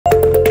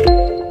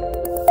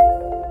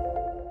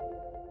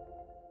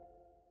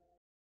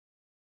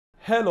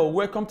Hello,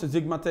 welcome to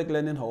Zigmatech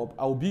Learning Hub.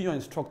 I will be your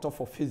instructor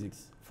for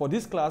physics. For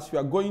this class, we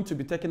are going to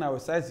be taking our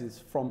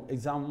exercises from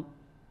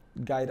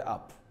Examguide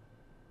app.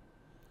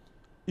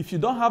 If you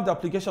don't have the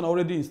application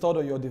already installed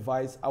on your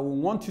device, I will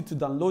want you to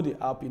download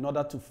the app in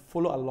order to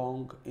follow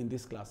along in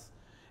this class.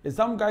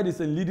 Examguide is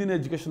a leading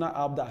educational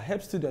app that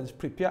helps students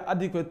prepare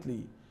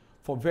adequately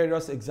for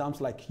various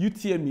exams like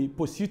UTME,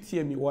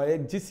 post-UTME,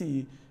 WAEC,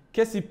 JCE,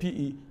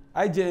 KCPE,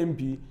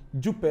 IJMB,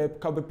 JUPEB,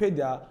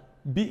 KCPE,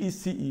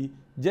 BECE,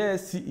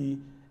 JSCE,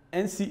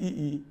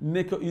 NCEE,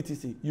 NECO,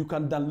 etc. You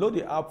can download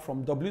the app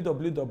from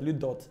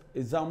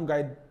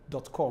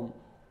www.examguide.com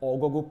or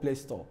Google Play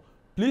Store.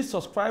 Please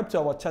subscribe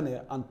to our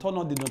channel and turn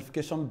on the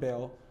notification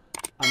bell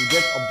and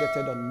get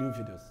updated on new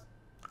videos.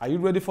 Are you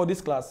ready for this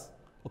class?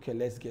 Okay,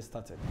 let's get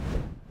started.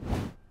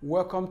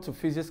 Welcome to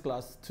physics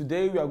class.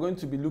 Today we are going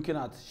to be looking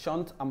at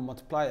shunt and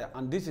multiplier,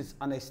 and this is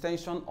an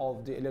extension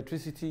of the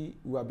electricity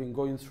we have been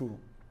going through.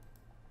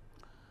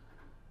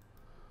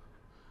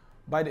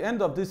 By the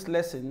end of this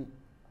lesson,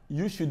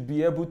 you should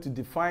be able to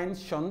define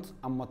shunt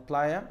and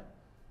multiplier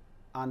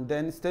and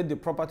then state the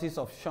properties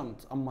of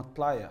shunt and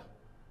multiplier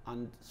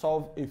and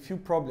solve a few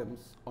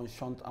problems on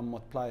shunt and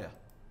multiplier.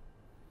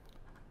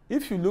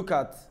 If you look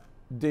at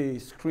the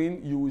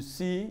screen, you will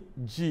see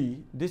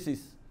G. This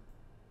is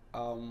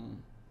a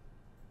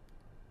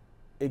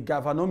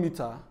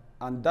galvanometer,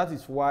 and that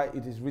is why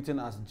it is written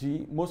as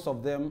G. Most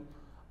of them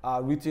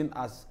are written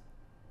as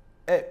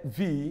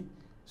V.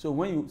 So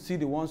when you see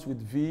the ones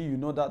with V, you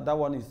know that that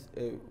one is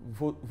a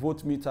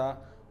voltmeter.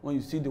 When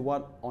you see the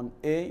one on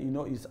A, you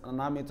know it's an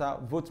ammeter.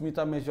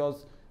 Voltmeter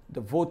measures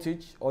the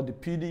voltage or the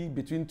PD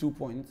between 2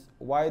 points,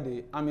 while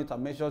the ammeter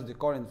measures the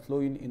current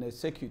flowing in a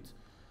circuit.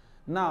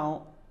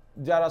 Now,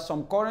 there are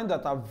some currents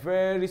that are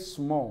very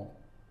small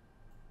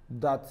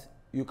that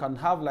you can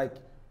have like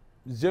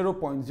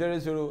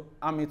 0.00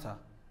 ammeter.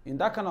 In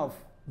that kind of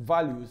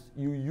values,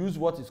 you use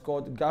what is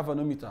called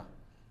galvanometer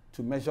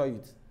to measure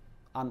it.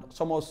 And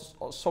some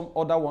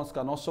other ones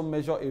can also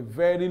measure a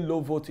very low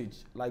voltage,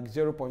 like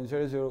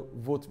 0.00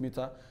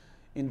 voltmeter.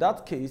 In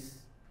that case,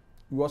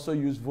 we also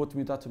use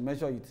voltmeter to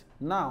measure it.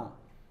 Now,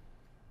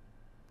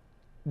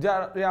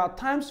 there are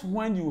times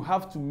when you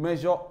have to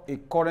measure a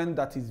current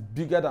that is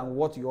bigger than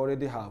what you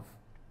already have.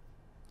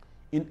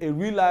 In a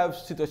real life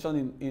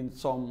situation in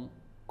some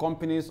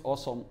companies or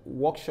some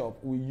workshop,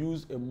 we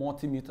use a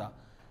multimeter,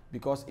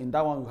 because in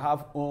that one we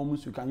have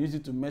ohms. You can use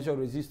it to measure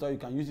resistor, you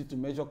can use it to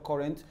measure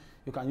current,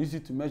 you can use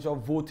it to measure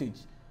voltage.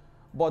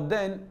 But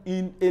then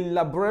in a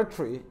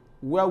laboratory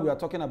where we are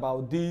talking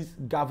about these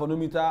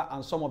galvanometer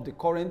and some of the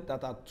current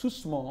that are too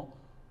small,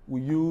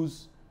 we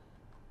use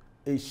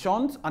a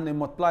shunt and a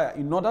multiplier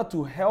in order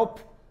to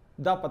help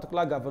that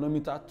particular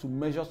galvanometer to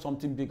measure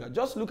something bigger.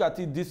 Just look at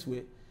it this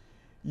way.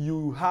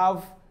 You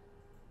have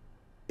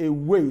a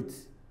weight,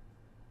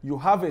 you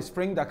have a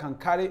spring that can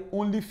carry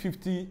only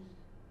 50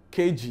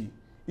 kg.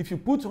 If you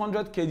put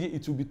 100 kg,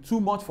 it will be too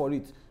much for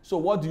it. So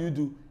what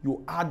do?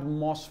 You add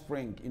more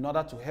spring in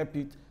order to help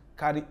it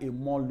carry a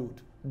more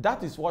load.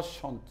 That is what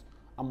shunt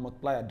and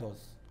multiplier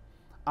does.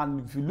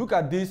 And if you look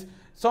at this,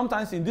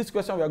 sometimes in this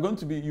question you are going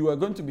to be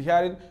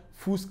hearing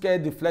full scale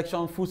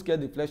deflection, full scale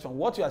deflection.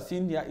 What you are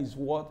seeing here is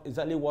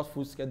exactly what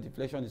full scale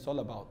deflection is all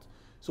about.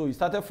 So it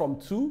started from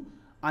 2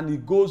 and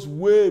it goes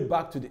way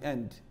back to the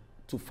end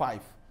to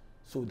 5.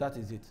 So that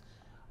is it.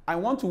 I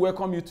want to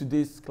welcome you to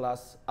this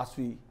class as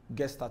we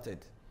get started.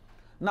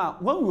 Now,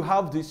 when we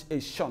have a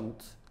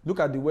shunt, look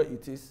at the way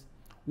it is.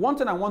 One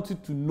thing I want you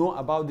to know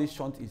about this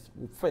shunt is,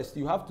 first,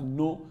 you have to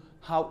know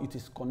how it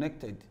is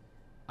connected.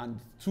 And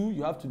 2,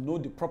 you have to know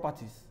the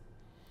properties.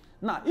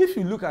 Now, if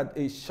you look at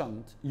a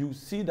shunt, you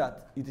see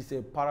that it is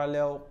a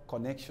parallel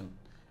connection.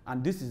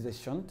 And this is a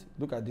shunt.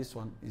 Look at this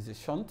one, it's a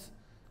shunt.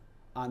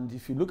 And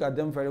if you look at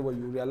them very well,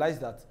 you realize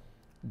that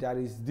there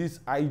is this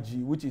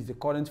IG, which is the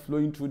current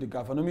flowing through the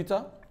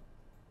galvanometer.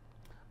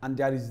 And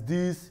there is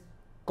this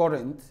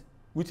current,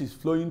 which is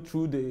flowing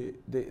through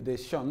the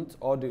shunt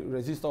or the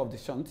resistor of the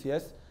shunt,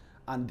 yes.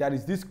 And there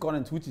is this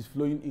current which is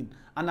flowing in.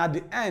 And at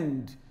the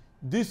end,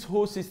 this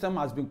whole system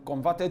has been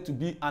converted to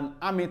be an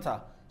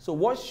ammeter. So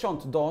what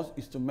shunt does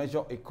is to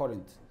measure a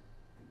current.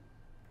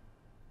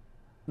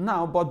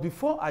 Now, but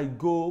before I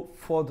go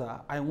further,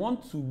 I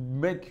want to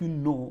make you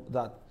know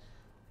that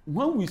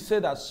when we say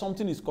that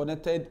something is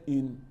connected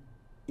in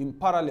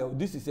parallel,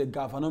 this is a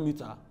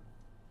galvanometer.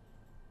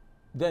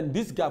 Then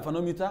this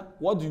galvanometer,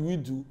 what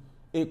do?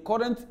 A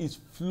current is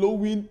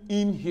flowing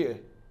in here.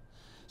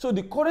 So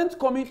the current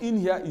coming in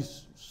here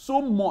is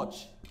so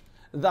much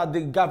that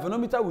the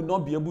galvanometer will not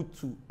be able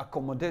to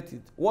accommodate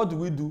it. What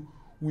do?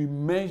 We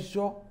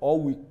measure or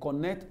we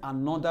connect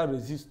another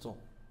resistor.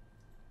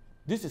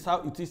 This is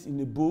how it is in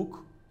the book.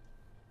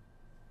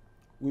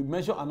 We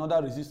measure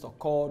another resistor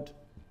called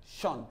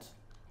shunt.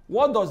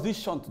 What does this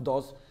shunt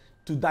do?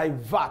 To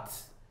divert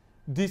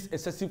this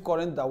excessive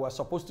current that was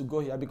supposed to go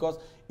here, because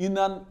in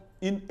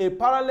a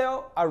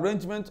parallel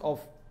arrangement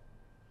of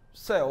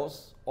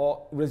cells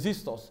or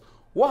resistors,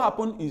 what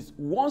happens is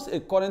once a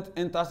current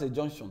enters a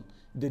junction,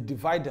 they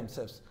divide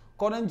themselves.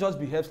 Current just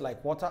behaves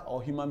like water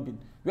or human being.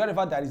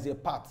 Wherever there is a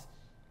path,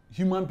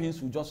 human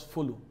beings will just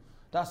follow.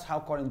 That's how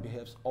current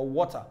behaves. Or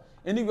water.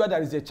 Anywhere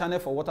there is a channel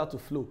for water to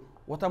flow,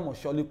 water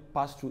must surely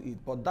pass through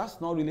it. But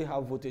that's not really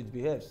how voltage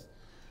behaves.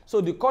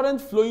 So the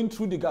current flowing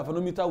through the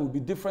galvanometer will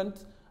be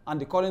different, and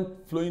the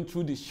current flowing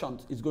through the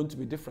shunt is going to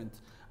be different.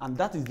 And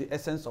that is the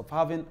essence of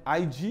having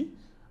IG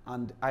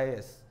and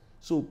IS.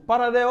 So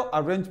parallel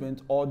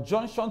arrangement or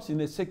junctions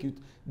in a circuit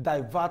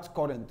divert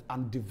current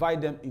and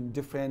divide them in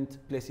different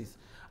places.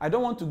 I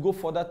don't want to go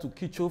further to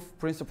Kirchhoff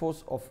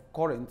principles of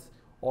current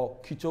or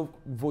Kirchhoff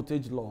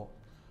voltage law.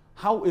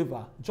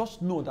 However,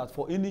 just know that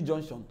for any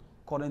junction,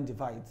 current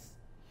divides.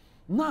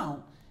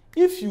 Now,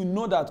 if you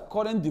know that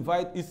current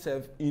divides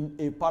itself in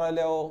a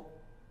parallel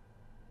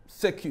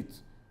circuit,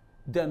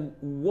 then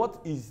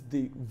what is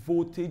the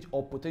voltage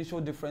or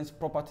potential difference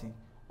property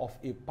of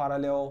a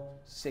parallel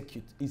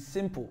circuit? It's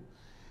simple.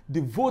 The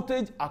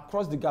voltage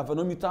across the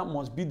galvanometer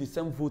must be the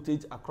same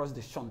voltage across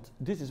the shunt.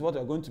 This is what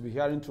we're going to be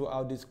hearing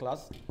throughout this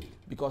class,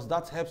 because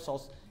that helps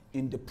us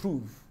in the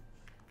proof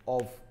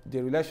of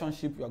the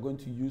relationship we are going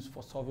to use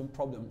for solving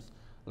problems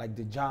like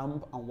the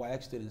JAMB and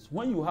WAEC students.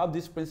 When you have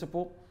this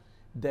principle,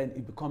 then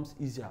it becomes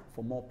easier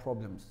for more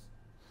problems.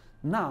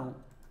 Now,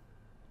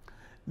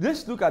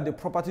 let's look at the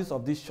properties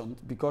of this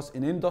shunt, because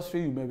in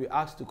industry you may be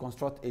asked to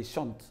construct a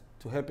shunt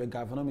to help a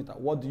galvanometer.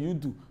 What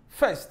do?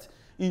 First,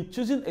 in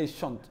choosing a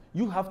shunt,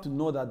 you have to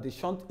know that the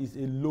shunt is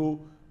a low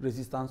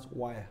resistance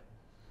wire.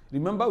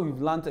 Remember, we've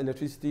learned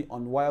electricity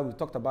on wire. We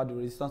talked about the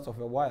resistance of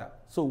a wire.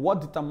 So what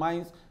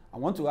determines, I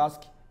want to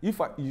ask, if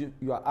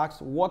you are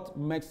asked what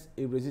makes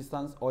a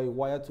resistance or a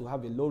wire to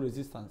have a low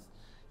resistance,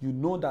 you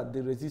know that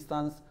the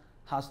resistance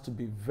has to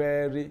be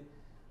very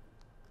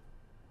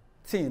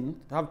thin,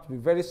 have to be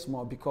very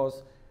small,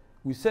 because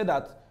we say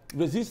that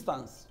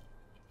resistance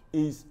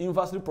is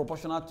inversely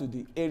proportional to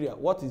the area.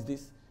 What is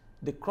this?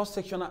 The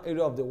cross-sectional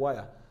area of the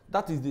wire.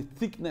 That is the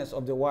thickness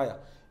of the wire.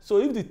 So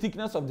if the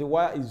thickness of the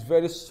wire is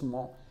very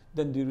small,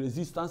 then the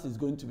resistance is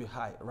going to be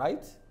high,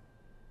 right?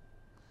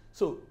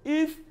 So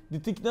if the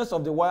thickness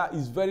of the wire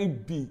is very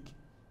big,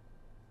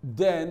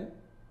 then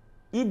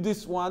if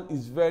this one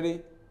is very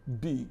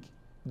big,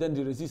 then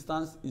the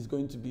resistance is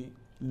going to be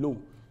low.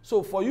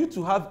 So for you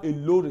to have a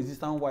low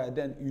resistance wire,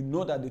 then you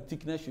know that the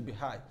thickness should be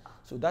high.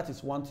 So that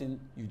is one thing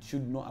you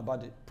should know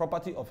about the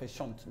property of a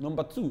shunt.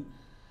 Number two,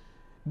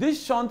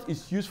 this shunt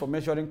is used for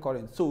measuring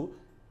current. So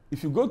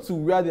if you go to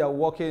where they are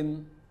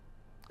working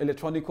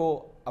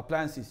electronical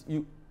appliances,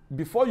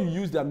 before you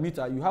use their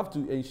meter, you have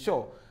to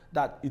ensure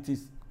that it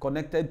is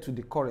connected to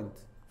the current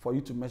for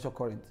you to measure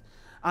current.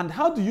 And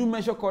how do you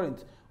measure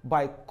current?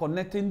 By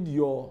connecting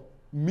your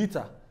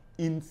meter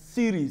in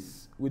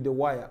series with the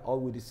wire or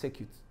with the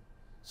circuit.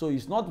 So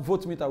it's not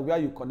voltmeter where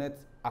you connect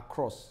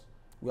across.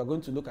 We are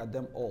going to look at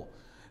them all.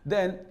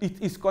 Then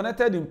it is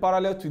connected in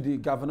parallel to the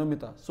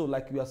galvanometer. So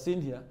like we are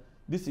seeing here,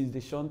 this is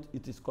the shunt,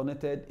 it is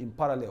connected in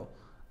parallel.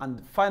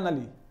 And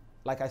finally,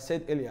 like I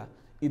said earlier,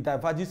 it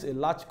diverges a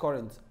large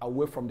current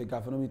away from the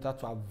galvanometer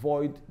to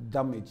avoid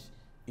damage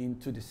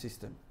into the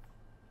system.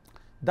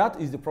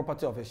 That is the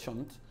property of a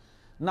shunt.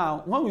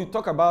 Now, when we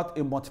talk about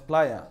a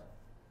multiplier,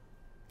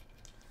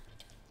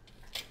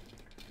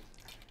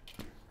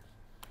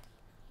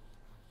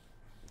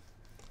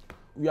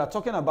 we are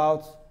talking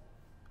about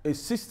a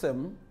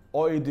system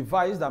or a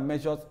device that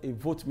measures a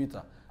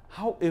voltmeter.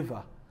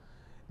 However,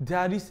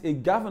 there is a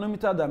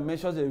galvanometer that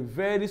measures a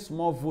very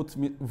small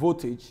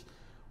voltage,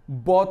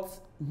 but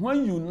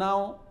when you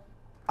now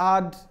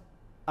add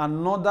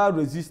another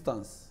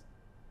resistance,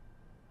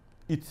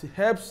 it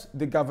helps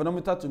the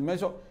galvanometer to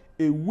measure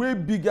a way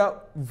bigger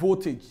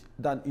voltage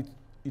than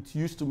it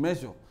used to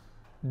measure.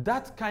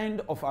 That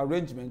kind of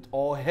arrangement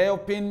or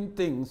helping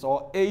things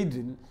or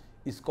aiding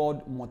is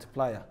called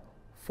multiplier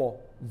for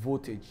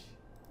voltage.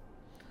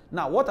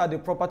 Now, what are the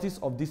properties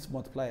of this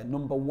multiplier?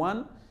 Number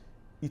one,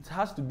 it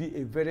has to be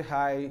a very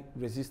high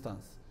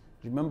resistance.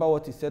 Remember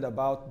what he said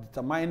about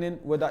determining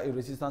whether a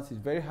resistance is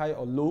very high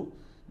or low.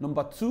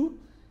 Number two,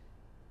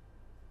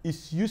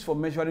 it's used for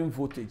measuring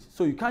voltage.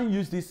 So you can't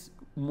use this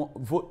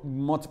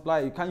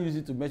multiplier, you can't use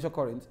it to measure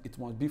current. It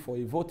must be for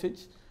a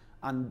voltage.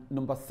 And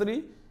number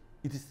three,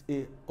 it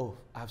is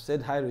I've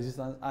said high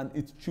resistance, and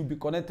it should be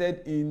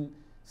connected in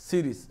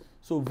series.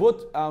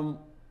 So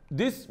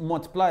this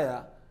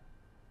multiplier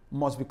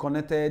must be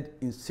connected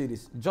in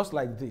series, just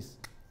like this.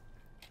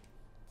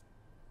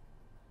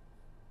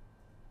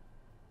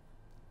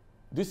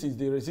 This is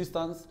the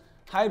resistance,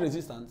 high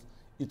resistance.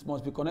 It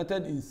must be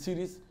connected in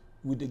series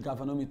with the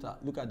galvanometer.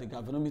 Look at the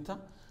galvanometer.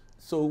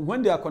 So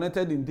when they are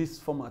connected in this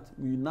format,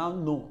 we now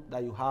know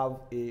that you have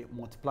a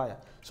multiplier.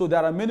 So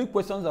there are many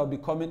questions that will be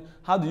coming.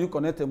 How do you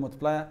connect a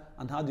multiplier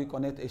and how do you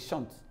connect a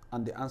shunt?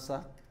 And the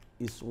answer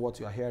is what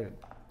you are hearing.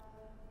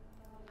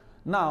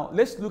 Now,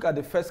 let's look at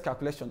the first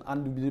calculation,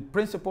 and the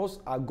principles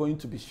are going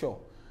to be sure.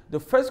 The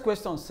first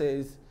question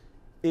says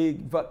a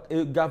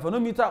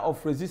galvanometer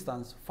of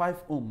resistance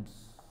 5 ohms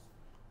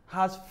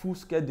has full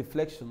scale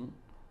deflection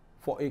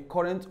for a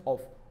current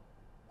of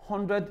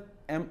 100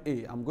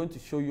 mA. I'm going to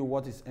show you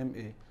what is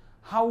mA.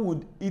 how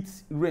would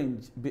its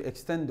range be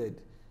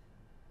extended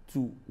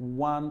to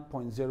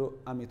 1.0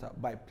 ammeter?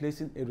 By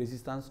placing a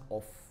resistance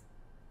of,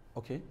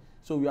 okay?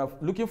 So we are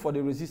looking for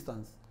the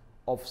resistance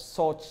of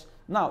such.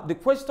 Now, the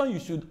question you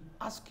should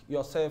ask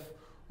yourself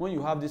when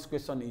you have this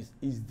question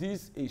is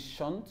this a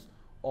shunt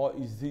or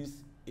is this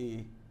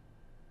a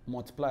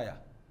multiplier?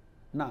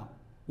 Now,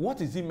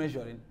 what is he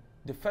measuring?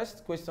 The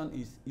first question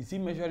is he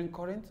measuring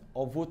current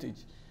or voltage?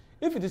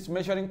 If it is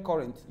measuring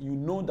current, you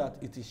know that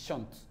it is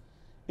shunt.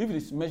 If it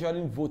is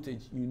measuring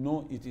voltage, you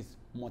know it is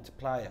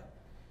multiplier.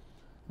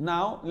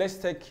 Now, let's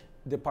take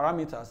the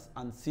parameters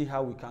and see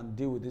how we can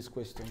deal with this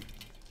question.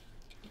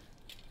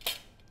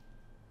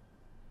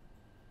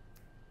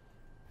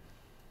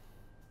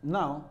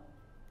 Now,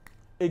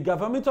 a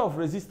galvanometer of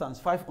resistance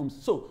 5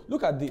 ohms. So,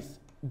 look at this.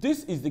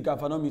 This is the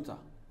galvanometer.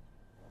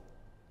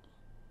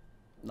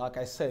 Like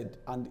I said,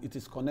 and it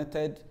is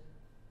connected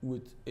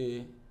with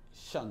a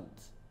shunt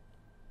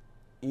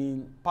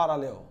in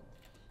parallel.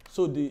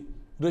 So the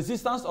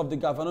resistance of the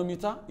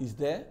galvanometer is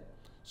there.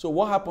 So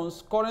what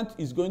happens? Current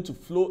is going to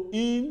flow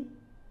in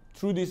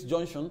through this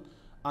junction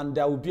and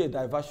there will be a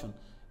diversion.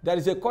 There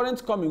is a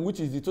current coming, which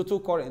is the total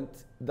current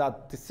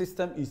that the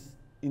system is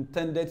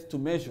intended to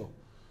measure.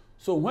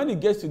 So when it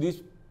gets to this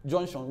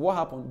junction, what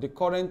happens? The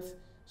current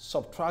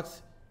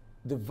subtracts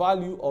the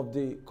value of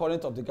the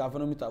current of the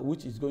galvanometer,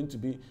 which is going to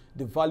be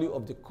the value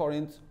of the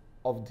current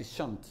of the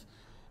shunt.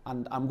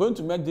 And I'm going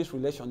to make this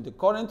relation. The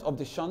current of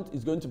the shunt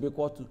is going to be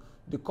equal to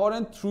the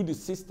current through the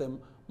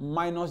system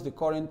minus the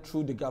current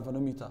through the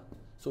galvanometer.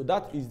 So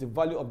that is the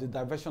value of the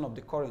diversion of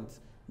the current,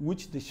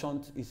 which the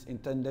shunt is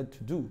intended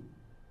to do.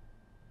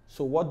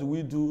 So what do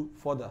we do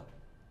further?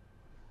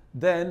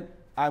 Then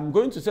I'm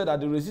going to say that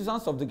the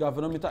resistance of the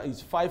galvanometer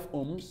is 5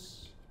 ohms.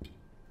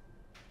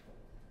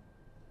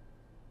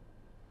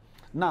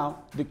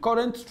 Now, the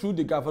current through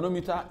the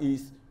galvanometer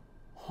is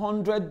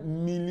 100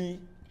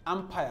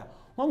 milliampere.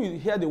 When we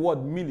hear the word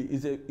milli,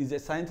 is a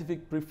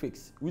scientific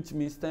prefix, which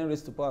means 10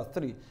 raised to the power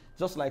 3.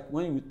 Just like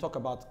when you talk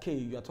about K,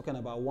 you are talking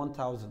about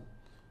 1,000.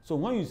 So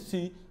when you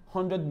see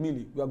 100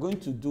 milli, we are going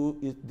to do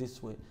it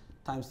this way,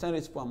 times 10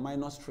 raised to the power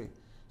minus 3.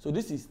 So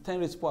this is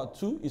 10 raised to the power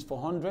 2 is for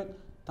 100,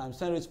 times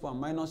 10 raised to the power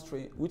minus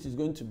 3, which is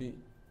going to be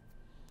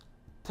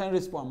 10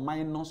 raised to the power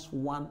minus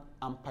 1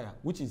 ampere,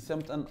 which is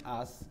something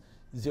as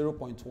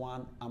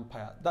 0.1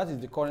 ampere. That is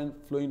the current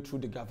flowing through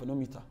the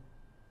galvanometer.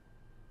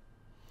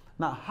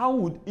 Now, how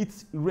would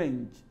its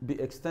range be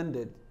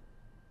extended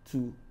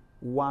to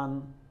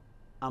 1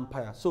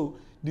 ampere? So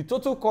the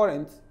total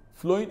current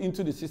flowing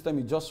into the system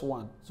is just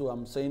 1. So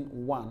I'm saying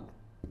 1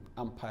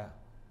 ampere.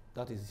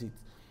 That is it.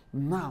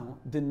 Now,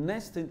 the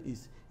next thing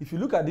is, if you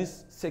look at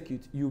this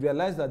circuit, you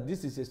realize that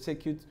this is a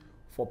circuit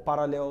for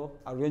parallel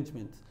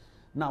arrangement.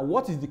 Now,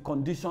 what is the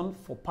condition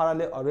for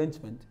parallel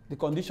arrangement? The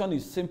condition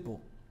is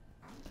simple.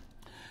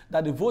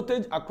 That the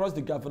voltage across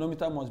the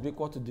galvanometer must be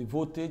equal to the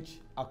voltage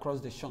across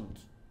the shunt.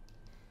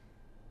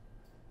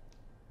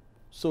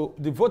 So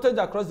the voltage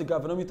across the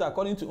galvanometer,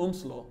 according to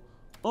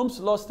Ohm's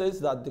law states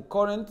that the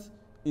current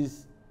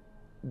is,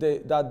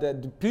 the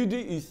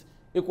PD is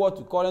equal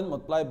to current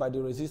multiplied by the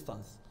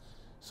resistance.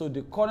 So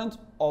the current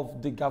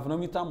of the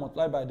galvanometer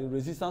multiplied by the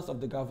resistance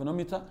of the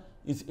galvanometer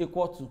is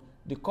equal to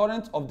the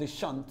current of the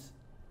shunt.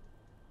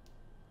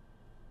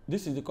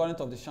 This is the current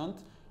of the shunt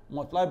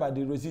multiplied by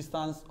the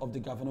resistance of the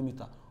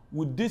galvanometer.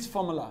 With this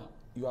formula,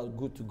 you are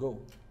good to go.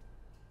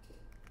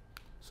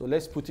 So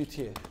let's put it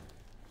here.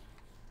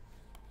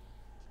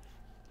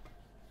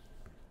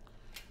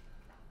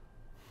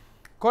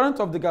 Current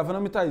of the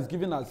galvanometer is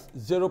given as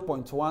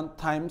 0.1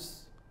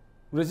 times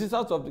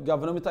resistance of the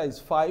galvanometer is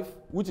 5,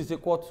 which is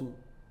equal to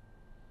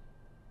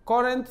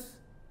current,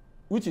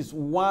 which is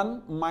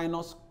 1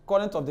 minus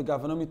current of the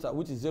galvanometer,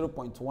 which is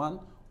 0.1,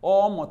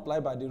 all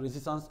multiplied by the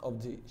resistance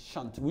of the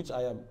shunt, which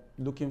I am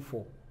looking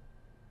for.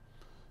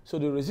 So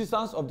the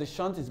resistance of the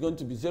shunt is going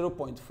to be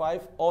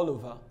 0.5 all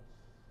over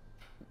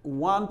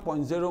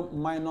 1.0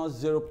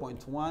 minus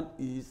 0.1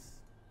 is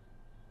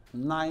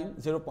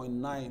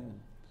 0.9.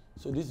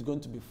 So this is going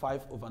to be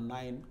 5 over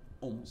 9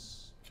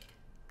 ohms.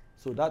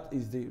 So that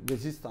is the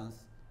resistance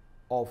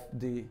of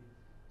the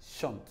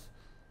shunt.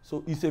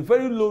 So it's a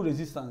very low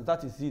resistance.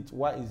 That is it.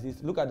 Why is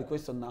this? Look at the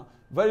question now.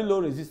 Very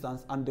low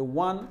resistance, and the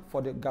one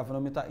for the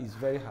galvanometer is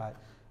very high,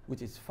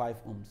 which is 5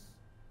 ohms.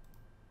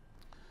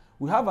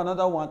 We have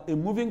another one. A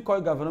moving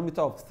coil galvanometer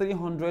of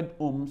 300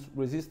 ohms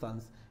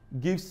resistance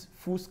gives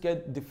full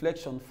scale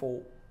deflection for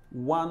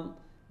 1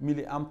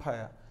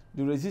 milliampere.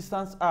 The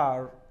resistance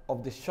R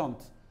of the shunt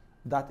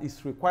that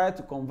is required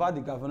to convert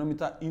the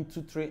galvanometer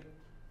into 3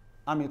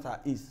 ammeter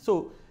is.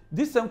 So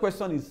this same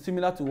question is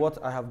similar to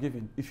what I have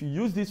given. If you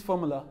use this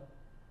formula,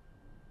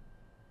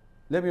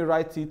 let me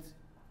write it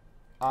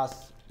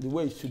as the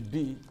way it should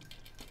be.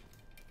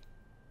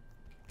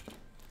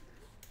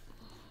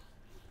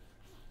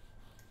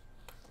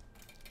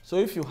 So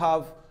if you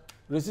have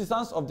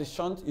resistance of the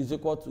shunt is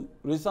equal to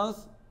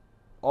resistance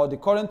or the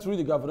current through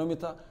the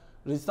galvanometer,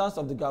 resistance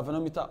of the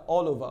galvanometer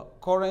all over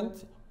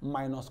current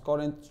minus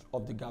current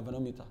of the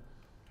galvanometer.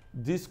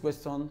 This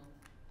question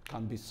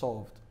can be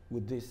solved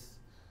with this.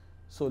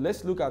 So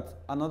let's look at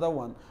another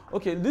one.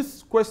 Okay,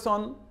 this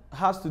question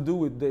has to do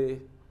with the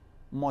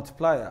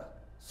multiplier.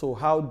 So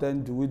how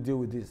then do we deal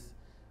with this?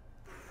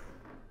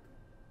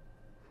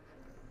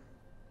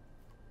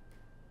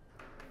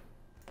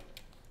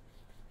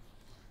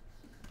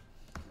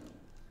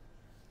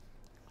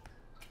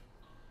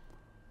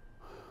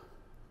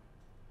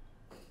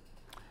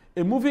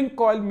 A moving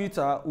coil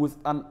meter with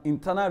an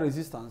internal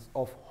resistance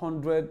of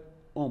 100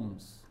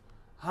 ohms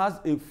has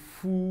a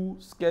full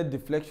scale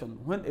deflection.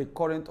 When a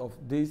current of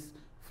this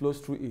flows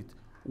through it,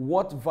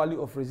 what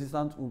value of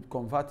resistance would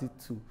convert it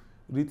to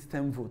read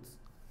 10 volts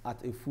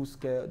at a full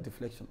scale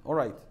deflection? All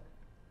right.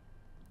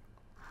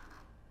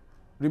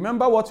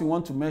 Remember what we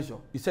want to measure.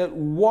 He said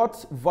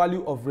what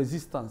value of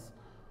resistance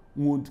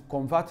would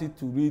convert it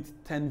to read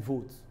 10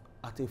 volts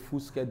at a full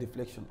scale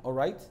deflection. All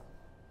right.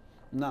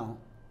 Now,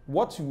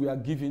 what we are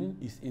given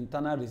is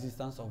internal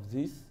resistance of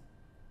this,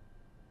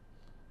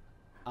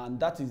 and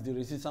that is the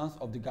resistance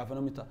of the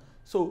galvanometer.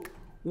 So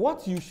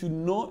what you should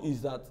know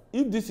is that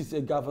if this is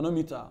a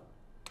galvanometer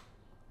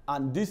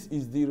and this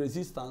is the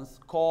resistance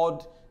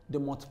called the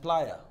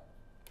multiplier.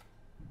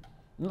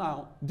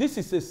 Now, this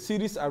is a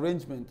series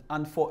arrangement,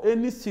 and for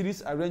any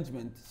series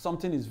arrangement,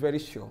 something is very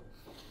sure,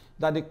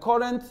 that the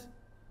current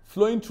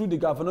flowing through the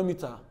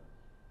galvanometer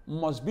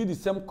must be the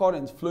same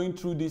current flowing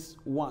through this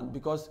one,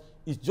 because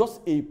it's just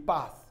a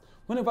path.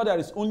 Whenever there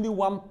is only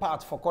one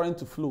path for current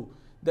to flow,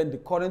 then the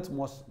current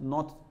must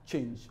not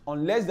change.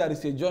 Unless there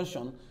is a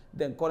junction,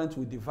 then current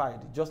will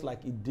divide, just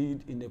like it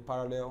did in a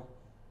parallel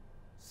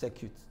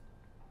circuit.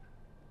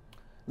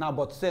 Now,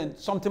 but then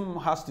something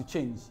has to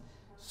change.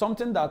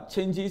 Something that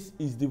changes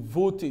is the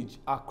voltage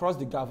across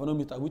the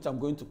galvanometer, which I'm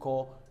going to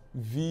call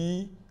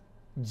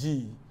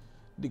VG.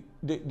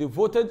 The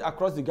voltage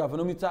across the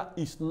galvanometer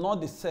is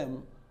not the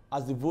same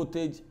as the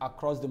voltage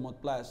across the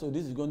multiplier. So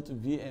this is going to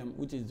Vm,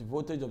 which is the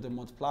voltage of the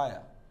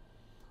multiplier,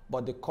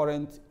 but the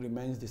current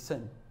remains the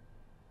same.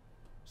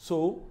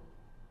 So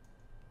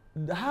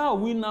how are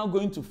we now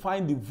going to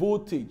find the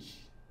voltage,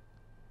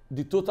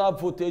 the total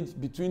voltage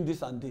between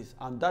this and this?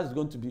 And that's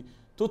going to be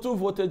total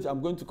voltage.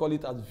 I'm going to call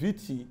it as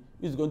Vt,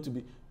 is going to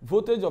be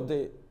voltage of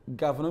the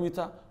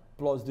galvanometer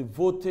plus the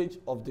voltage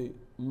of the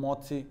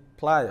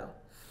multiplier.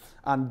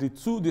 And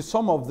the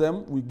sum of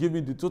them will give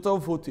you the total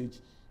voltage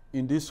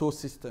in this whole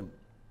system.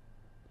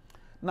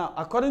 Now,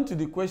 according to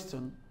the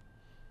question,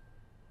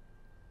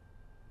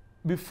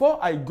 before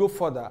I go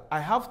further, I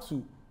have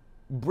to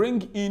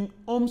bring in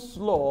Ohm's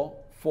law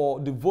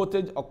for the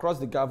voltage across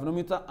the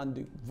galvanometer and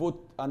the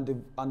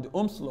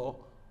Ohm's law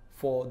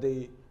for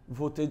the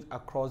voltage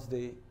across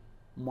the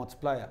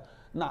multiplier.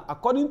 Now,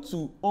 according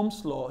to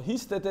Ohm's law, he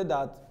stated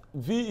that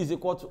V is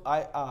equal to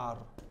IR.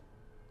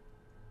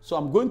 So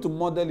I'm going to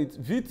model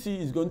it. Vt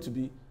is going to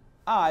be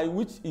I,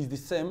 which is the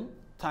same,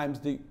 times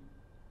the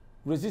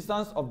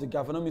resistance of the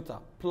galvanometer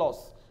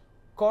plus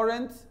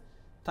current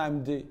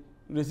times the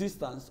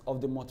resistance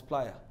of the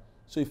multiplier.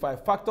 So if I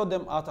factor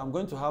them out, I'm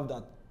going to have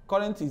that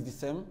current is the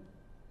same,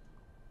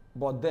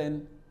 but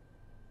then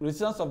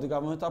resistance of the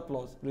galvanometer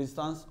plus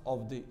resistance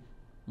of the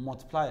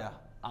multiplier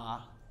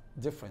are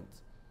different.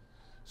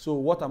 So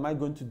what am I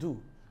going to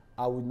do?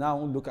 I will now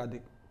look at the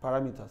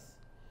parameters.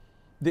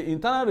 The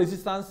internal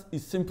resistance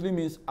is simply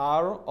means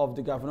R of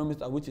the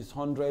galvanometer, which is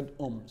 100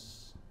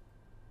 ohms.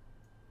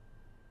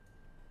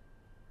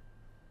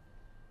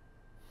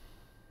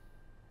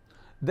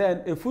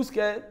 Then a full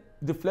scale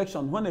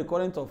deflection when a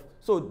current of,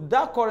 so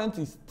that current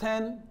is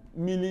 10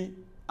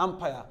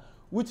 milliampere,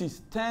 which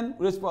is 10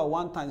 raised to power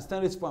 1 times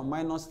 10 raised to power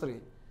minus 3,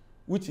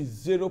 which is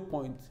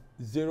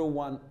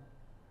 0.01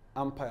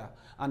 ampere.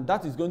 And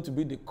that is going to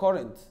be the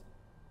current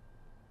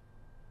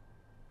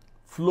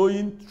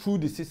flowing through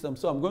the system.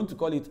 So I'm going to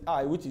call it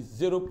I, which is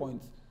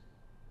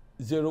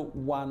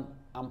 0.01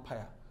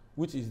 ampere,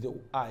 which is the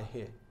I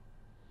here.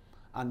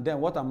 And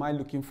then what am I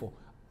looking for?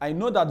 I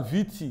know that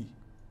Vt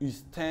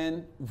is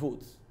 10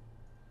 volts.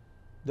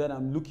 Then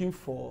I'm looking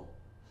for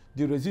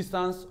the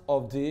resistance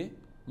of the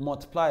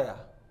multiplier.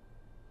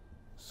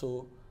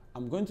 So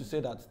I'm going to say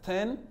that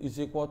 10 is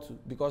equal to,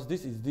 because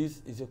this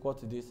is equal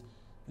to this,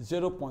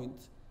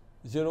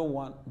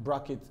 0.01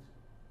 bracket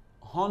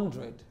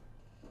 100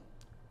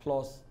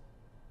 plus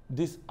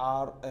this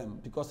Rm,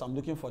 because I'm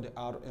looking for the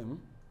Rm.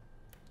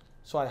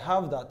 So I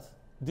have that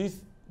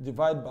this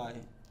divided by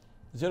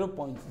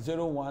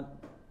 0.01,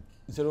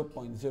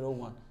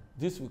 0.01.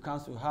 This we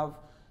cancel. We have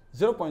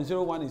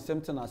 0.01 is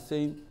something as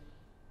saying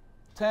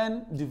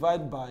 10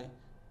 divided by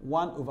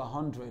 1 over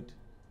 100,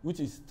 which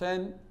is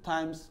 10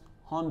 times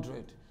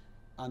 100.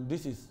 And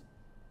this is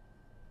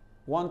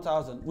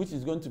 1,000, which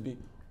is going to be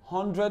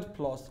 100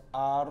 plus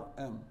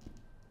Rm.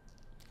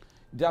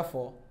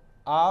 Therefore,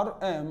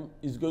 Rm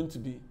is going to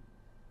be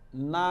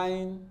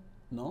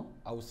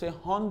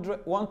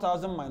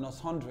 1,000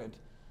 minus 100.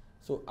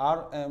 So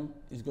Rm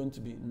is going to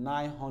be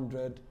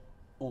 900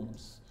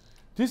 ohms.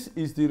 This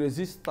is the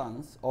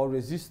resistance or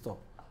resistor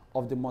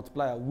of the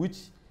multiplier,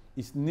 which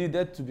is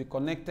needed to be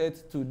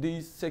connected to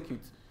this circuit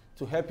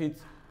to help it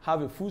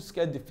have a full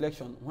scale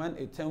deflection when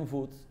a 10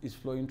 volts is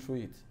flowing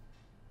through it.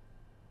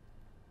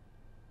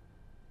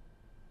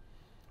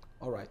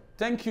 All right.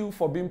 Thank you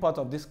for being part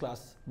of this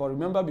class. But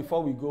remember,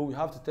 before we go, we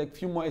have to take a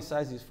few more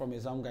exercises from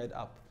Examguide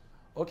app.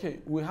 Okay,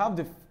 we have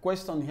the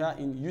question here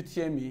in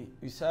UTME.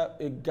 We say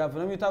a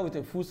galvanometer with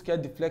a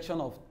full-scale deflection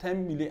of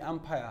 10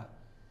 milliampere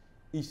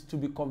is to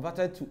be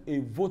converted to a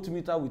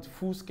voltmeter with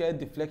full-scale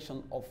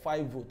deflection of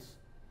 5 volts.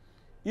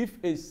 If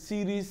a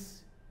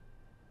series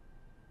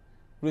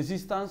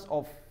resistance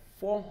of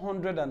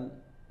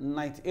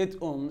 498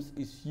 ohms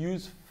is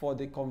used for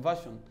the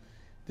conversion,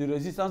 the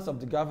resistance of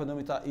the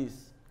galvanometer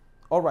is.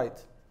 All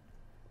right.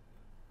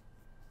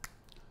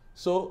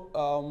 So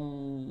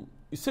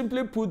you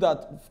simply put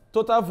that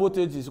total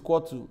voltage is equal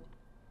to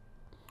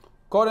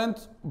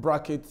current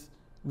bracket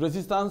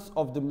resistance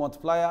of the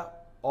multiplier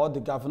or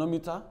the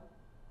galvanometer,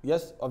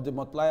 yes, of the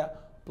multiplier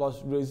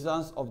plus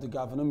resistance of the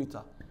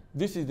galvanometer.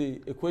 This is the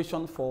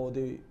equation for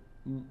the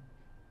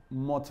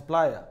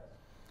multiplier.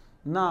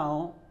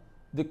 Now,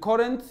 the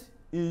current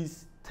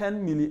is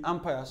 10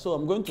 milliampere, so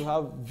I'm going to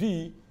have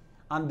V,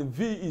 and the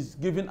V is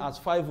given as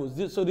 5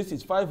 volts. So this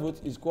is 5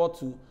 volts is equal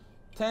to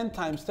 10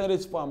 times 10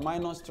 raised to the power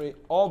minus 3,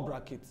 all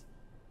brackets.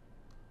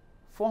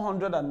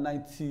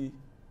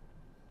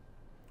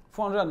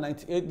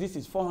 498, this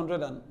is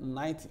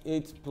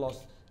 498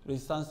 plus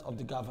resistance of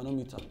the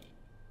galvanometer.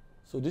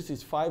 So this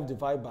is 5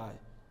 divided by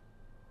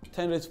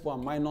 10 raised to the power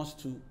minus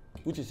 2,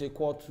 which is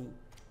equal to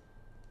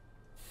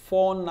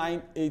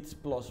 498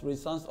 plus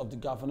resistance of the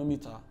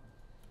galvanometer.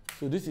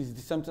 So this is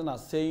the same thing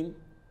as saying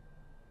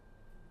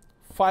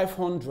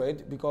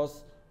 500,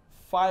 because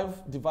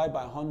 5 divided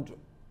by 100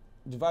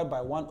 divided by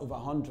 1 over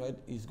 100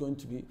 is going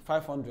to be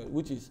 500,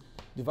 which is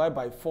divided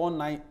by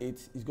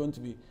 498 is going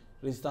to be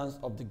resistance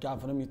of the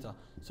galvanometer.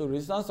 So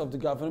resistance of the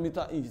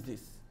galvanometer is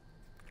this.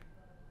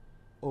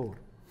 Oh,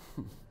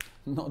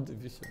 not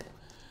division.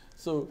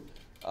 So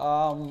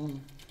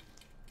I'm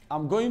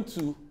going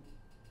to,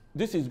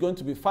 this is going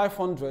to be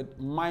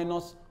 500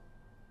 minus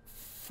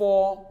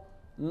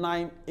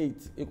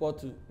 498 equal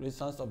to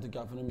resistance of the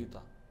galvanometer.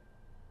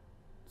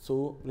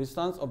 So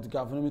resistance of the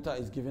galvanometer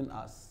is given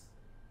as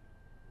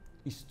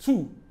is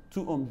 2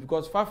 ohms,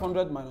 because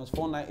 500 minus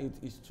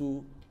 498 is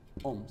 2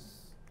 ohms.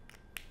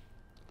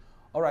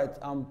 All right,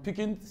 I'm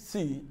picking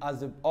C as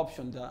the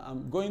option there.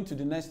 I'm going to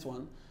the next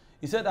one.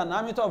 He said an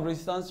ammeter of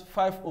resistance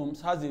 5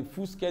 ohms has a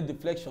full-scale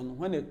deflection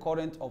when a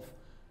current of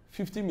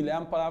 50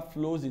 milliampere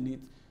flows in it.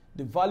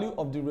 The value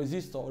of the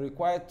resistor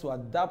required to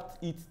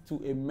adapt it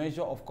to a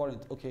measure of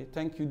current. Okay,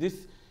 thank you.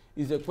 This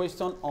is a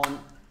question on.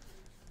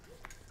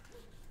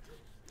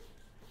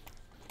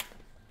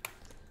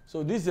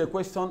 So this is a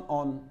question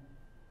on.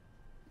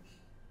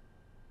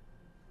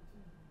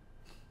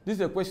 This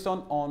is a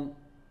question on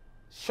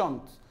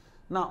shunt.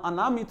 Now, an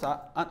ammeter.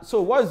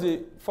 So what is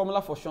the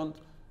formula for shunt?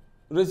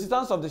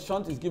 Resistance of the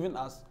shunt is given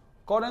as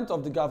current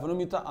of the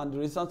galvanometer and the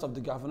resistance of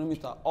the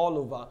galvanometer all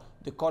over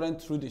the current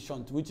through the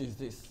shunt, which is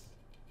this.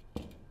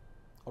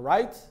 All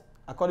right?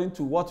 According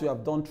to what we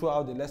have done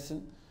throughout the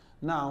lesson.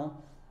 Now,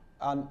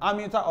 an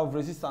ammeter of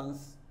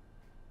resistance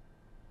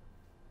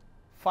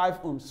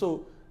 5 ohms.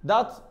 So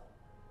that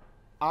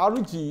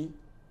RG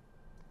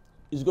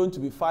is going to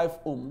be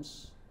 5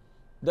 ohms.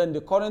 Then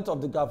the current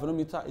of the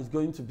galvanometer is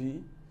going to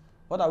be,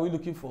 what are we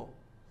looking for?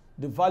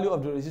 The value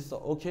of the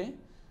resistor, okay?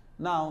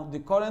 Now, the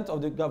current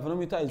of the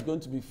galvanometer is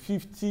going to be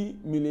 50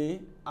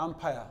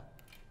 milliampere.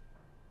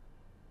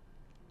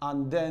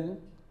 And then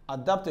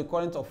adapt a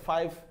current of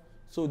 5.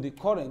 So the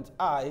current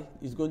I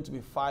is going to be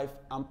 5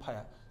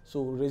 ampere.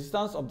 So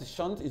resistance of the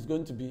shunt is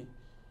going to be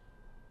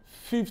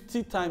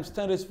 50 times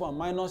 10 raised to the power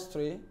minus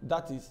 3.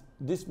 That is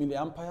this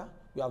milliampere.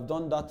 We have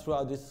done that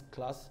throughout this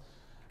class.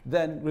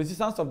 Then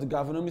resistance of the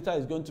galvanometer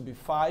is going to be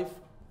 5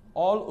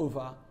 all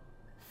over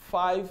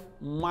 5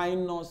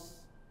 minus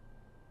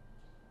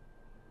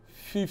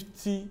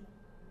 50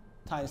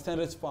 times 10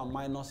 raised to the power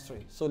minus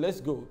 3. So let's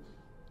go.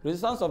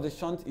 Resistance of the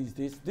shunt is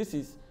this. This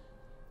is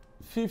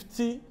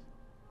 50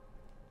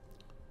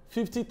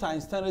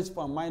 times 10 raised to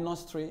the power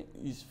minus 3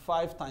 is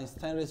 5 times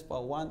 10 raised to the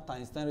power 1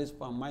 times 10 raised to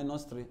the power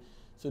minus 3.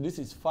 So this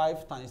is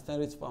 5 times 10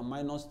 raised to the power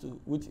minus 2,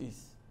 which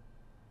is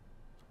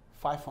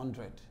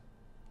 500.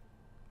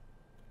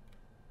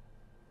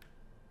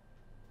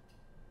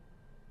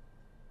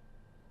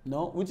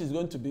 No, which is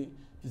going to be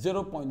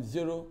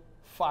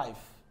 0.05.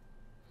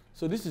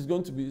 So this is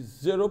going to be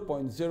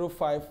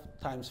 0.05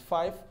 times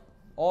 5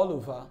 all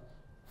over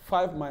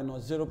 5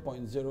 minus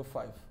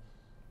 0.05.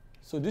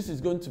 So this is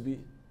going to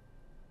be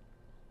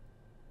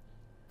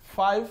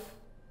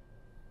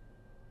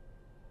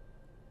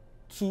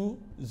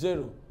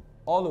 520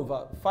 all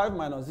over 5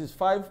 minus this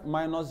 5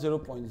 minus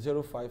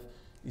 0.05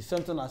 is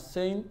something as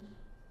saying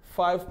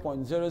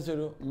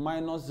 5.00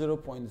 minus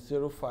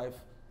 0.05.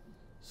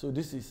 So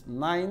this is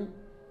 9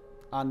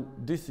 and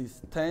this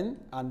is 10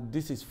 and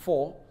this is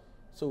 4.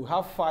 So we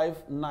have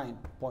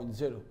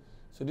 59.0.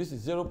 So this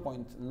is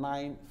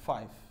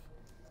 0.95.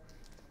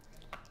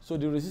 So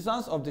the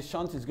resistance of the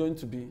shunt is going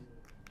to be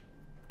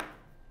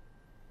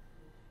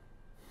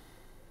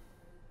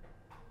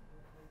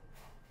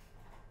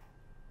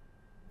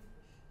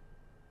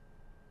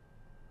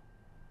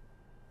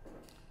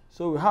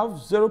So we have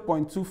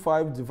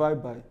 0.25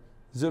 divided by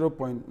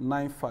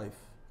 0.95.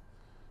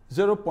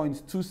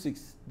 0.26,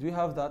 do you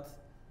have that?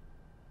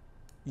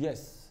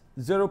 Yes,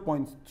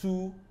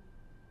 0.25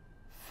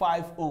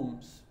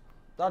 ohms.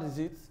 That is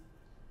it.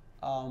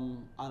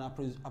 An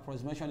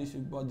approximation issue,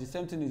 but the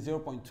same thing is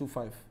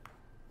 0.25.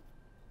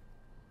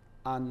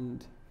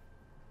 And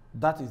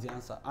that is the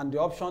answer. And the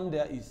option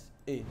there is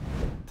A.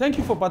 Thank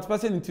you for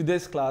participating in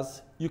today's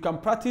class. You can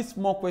practice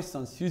more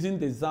questions using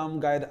the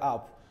Examguide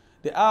app.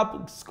 The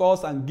app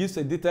scores and gives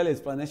a detailed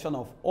explanation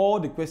of all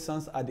the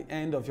questions at the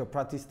end of your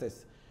practice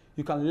test.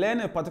 You can learn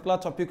a particular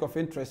topic of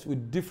interest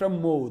with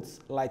different modes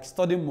like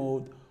study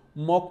mode,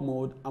 mock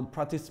mode, and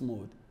practice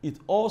mode. It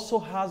also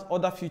has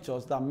other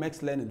features that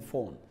makes learning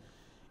fun.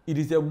 It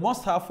is a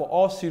must-have for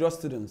all serious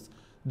students.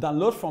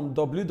 Download from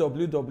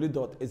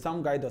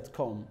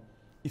www.examguide.com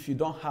if you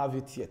don't have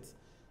it yet.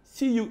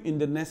 See you in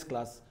the next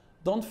class.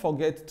 Don't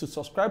forget to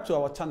subscribe to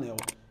our channel,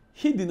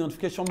 hit the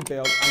notification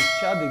bell, and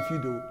share the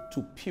video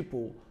to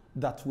people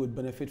that will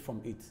benefit from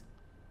it.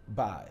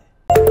 Bye.